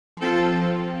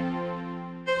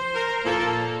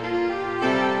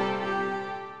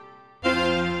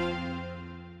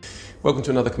Welcome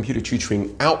to another computer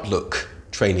tutoring Outlook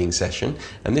training session,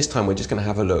 and this time we're just going to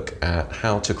have a look at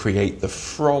how to create the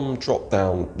from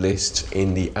drop-down list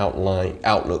in the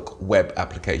Outlook web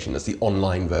application. That's the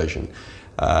online version.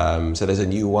 So there's a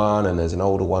new one and there's an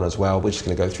older one as well. We're just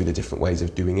going to go through the different ways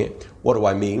of doing it. What do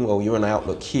I mean? Well, you're in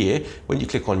Outlook here. When you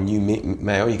click on new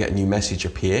mail, you get a new message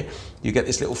appear. You get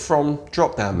this little from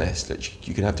drop-down message.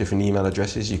 You can have different email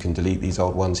addresses. You can delete these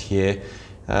old ones here.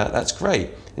 That's great.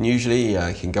 And usually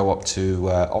you can go up to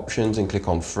options and click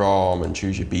on from and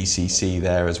choose your BCC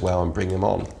there as well and bring them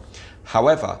on.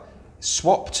 However,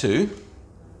 swap to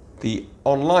the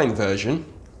online version,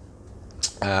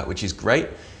 which is great.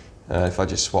 If I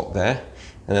just swap there,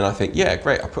 and then I think, yeah,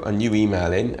 great, I put a new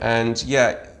email in, and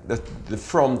yeah, the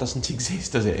from doesn't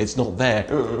exist, does it? It's not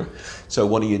there. So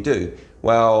what do?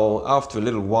 Well, after a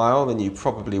little while, then you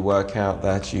probably work out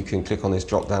that you can click on this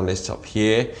drop-down list up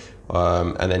here,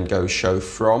 and then go show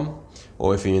from,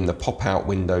 or if you're in the pop-out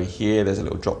window here, there's a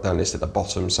little drop-down list at the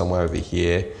bottom somewhere over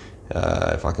here.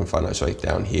 If I can find it, sorry,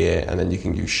 down here, and then you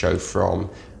can use show from,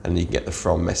 and you can get the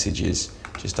from messages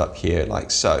just up here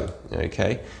like so,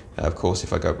 okay? Of course,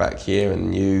 if I go back here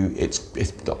and it's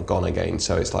gone again,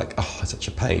 so it's like, oh, it's such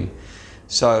a pain.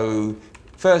 So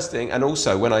first thing, and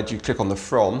also when I do click on the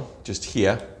from, just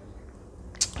here,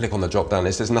 click on the drop down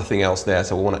list, there's nothing else there,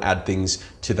 so we want to add things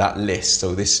to that list.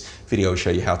 So this video will show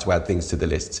you how to add things to the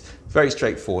lists. Very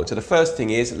straightforward. So the first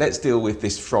thing is, let's deal with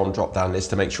this from drop down list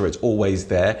to make sure it's always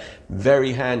there.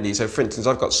 Very handy. So for instance,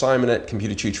 I've got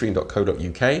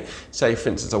simon@computertutoring.co.uk. Say for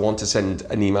instance, I want to send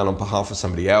an email on behalf of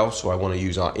somebody else, or I want to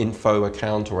use our info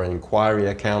account or an inquiry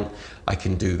account, I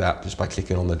can do that just by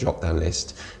clicking on the drop down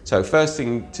list. So first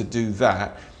thing to do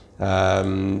that,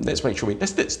 let's make sure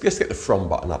let's get the from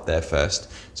button up there first.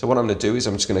 So what I'm going to do is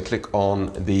I'm just going to click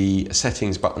on the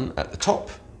settings button at the top.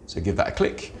 So give that a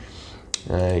click.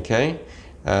 Okay,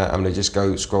 I'm going to just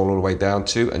scroll all the way down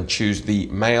to and choose the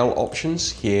mail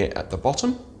options here at the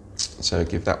bottom. So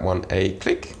give that one a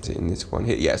click. Is it in this one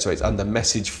here? Yeah, so it's under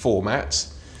message format.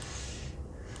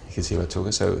 You can see my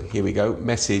talker. So here we go,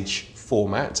 message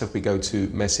format. So if we go to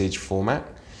message format,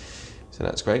 so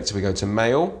that's great. So we go to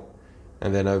mail.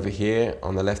 And then over here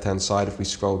on the left-hand side, if we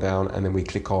scroll down and then we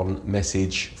click on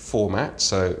message format.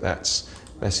 So that's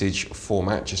message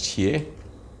format just here.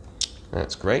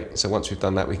 That's great. So once we've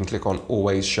done that, we can click on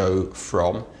always show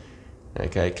from.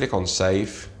 Okay, click on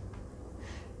save.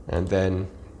 And then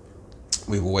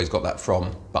we've always got that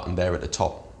from button there at the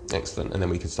top. Excellent. And then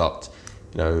we can start,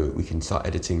 we can start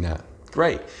editing that.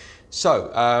 Great.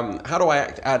 So how do I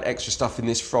add extra stuff in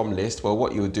this from list? Well,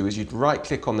 what you would do is you'd right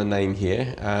click on the name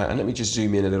here, and let me just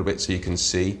zoom in a little bit so you can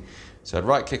see. So I'd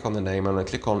right click on the name, I'm going to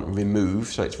click on remove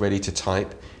so it's ready to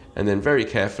type, and then very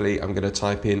carefully I'm going to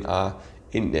type in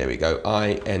there we go,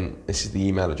 IN, this is the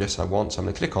email address I want, so I'm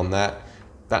going to click on that.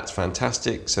 That's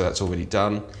fantastic, so that's already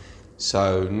done.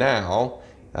 So now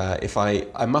if I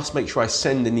must make sure I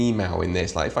send an email in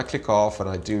this, like if I click off and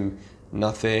I do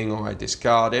nothing or I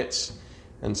discard it,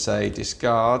 and say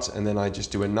discard, and then I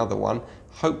just do another one.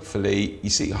 Hopefully, you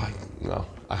see, well,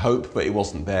 I hope, but it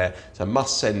wasn't there. So I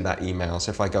must send that email.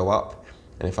 So if I go up,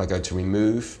 and if I go to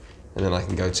remove, and then I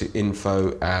can go to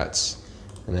info at,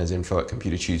 and there's info at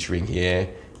computer tutoring here,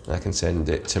 and I can send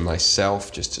it to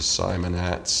myself, just to Simon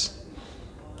at,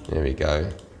 there we go,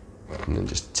 and then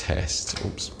just test,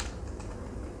 oops.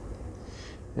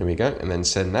 There we go, and then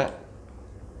send that.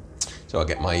 So I'll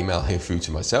get my email here through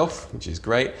to myself, which is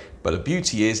great. But the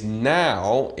beauty is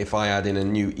now, if I add in a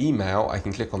new email, I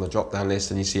can click on the drop-down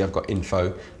list and you see I've got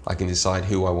info. I can decide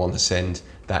who I want to send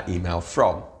that email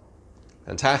from.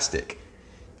 Fantastic.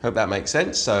 Hope that makes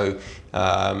sense. So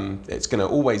it's going to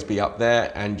always be up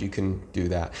there and you can do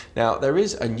that. Now, there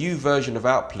is a new version of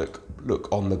Outlook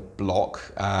on the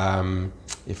block.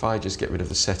 If I just get rid of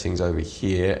the settings over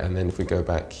here, and then if we go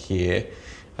back here,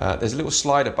 there's a little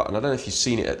slider button. I don't know if you've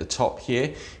seen it at the top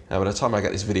here. By the time I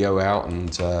get this video out,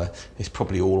 and it's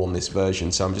probably all on this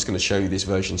version, so I'm just going to show you this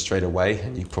version straight away,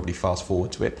 and you can probably fast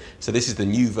forward to it. So this is the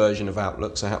new version of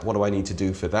Outlook. So what do I need to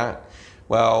do for that?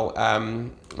 Well,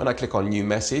 when I click on new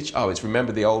message, it's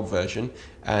remember the old version,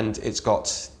 and it's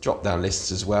got drop-down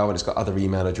lists as well, and it's got other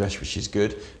email address, which is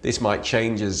good. This might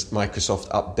change as Microsoft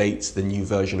updates the new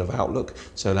version of Outlook,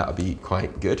 so that would be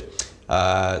quite good.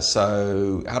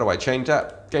 So how do I change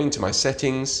that? Going to my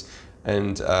settings,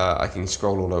 and I can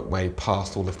scroll all the way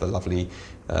past all of the lovely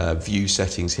view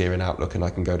settings here in Outlook, and I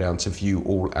can go down to view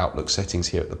all Outlook settings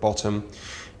here at the bottom,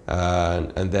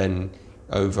 and then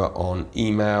over on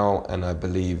email, and I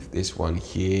believe this one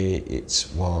here,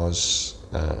 was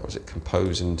it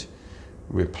compose and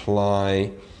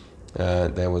reply.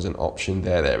 there was an option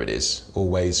there. There it is.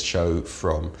 Always show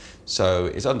from. So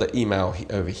it's under email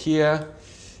over here,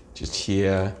 just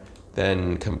here.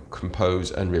 Then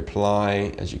compose and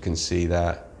reply, as you can see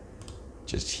that,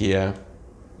 just here.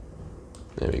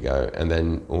 There we go. And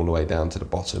then all the way down to the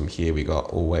bottom here, we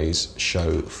got always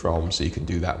show from. So you can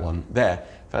do that one there.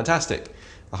 Fantastic.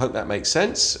 I hope that makes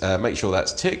sense. Make sure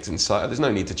that's ticked inside. There's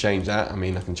no need to change that. I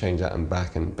mean, I can change that and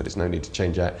back, but there's no need to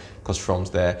change that because from's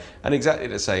there. And exactly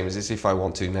the same as this, if I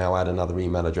want to now add another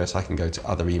email address, I can go to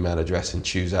other email address and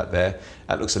choose that there.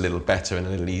 That looks a little better and a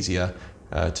little easier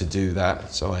to do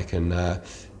that. So I can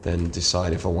then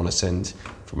decide if I want to send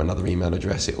from another email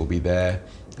address, it will be there.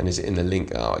 And is it in the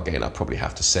link? Oh, again, I probably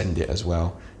have to send it as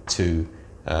well to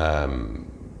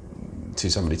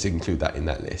somebody to include that in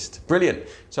that list. Brilliant.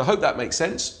 So I hope that makes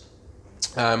sense.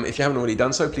 If you haven't already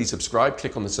done so, please subscribe.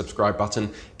 Click on the subscribe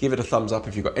button. Give it a thumbs up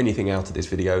if you've got anything out of this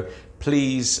video.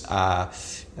 Please,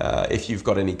 if you've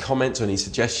got any comments or any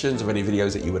suggestions of any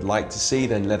videos that you would like to see,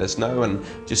 then let us know, and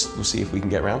we'll see if we can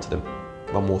get around to them.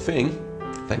 One more thing,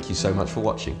 thank you so much for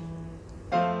watching.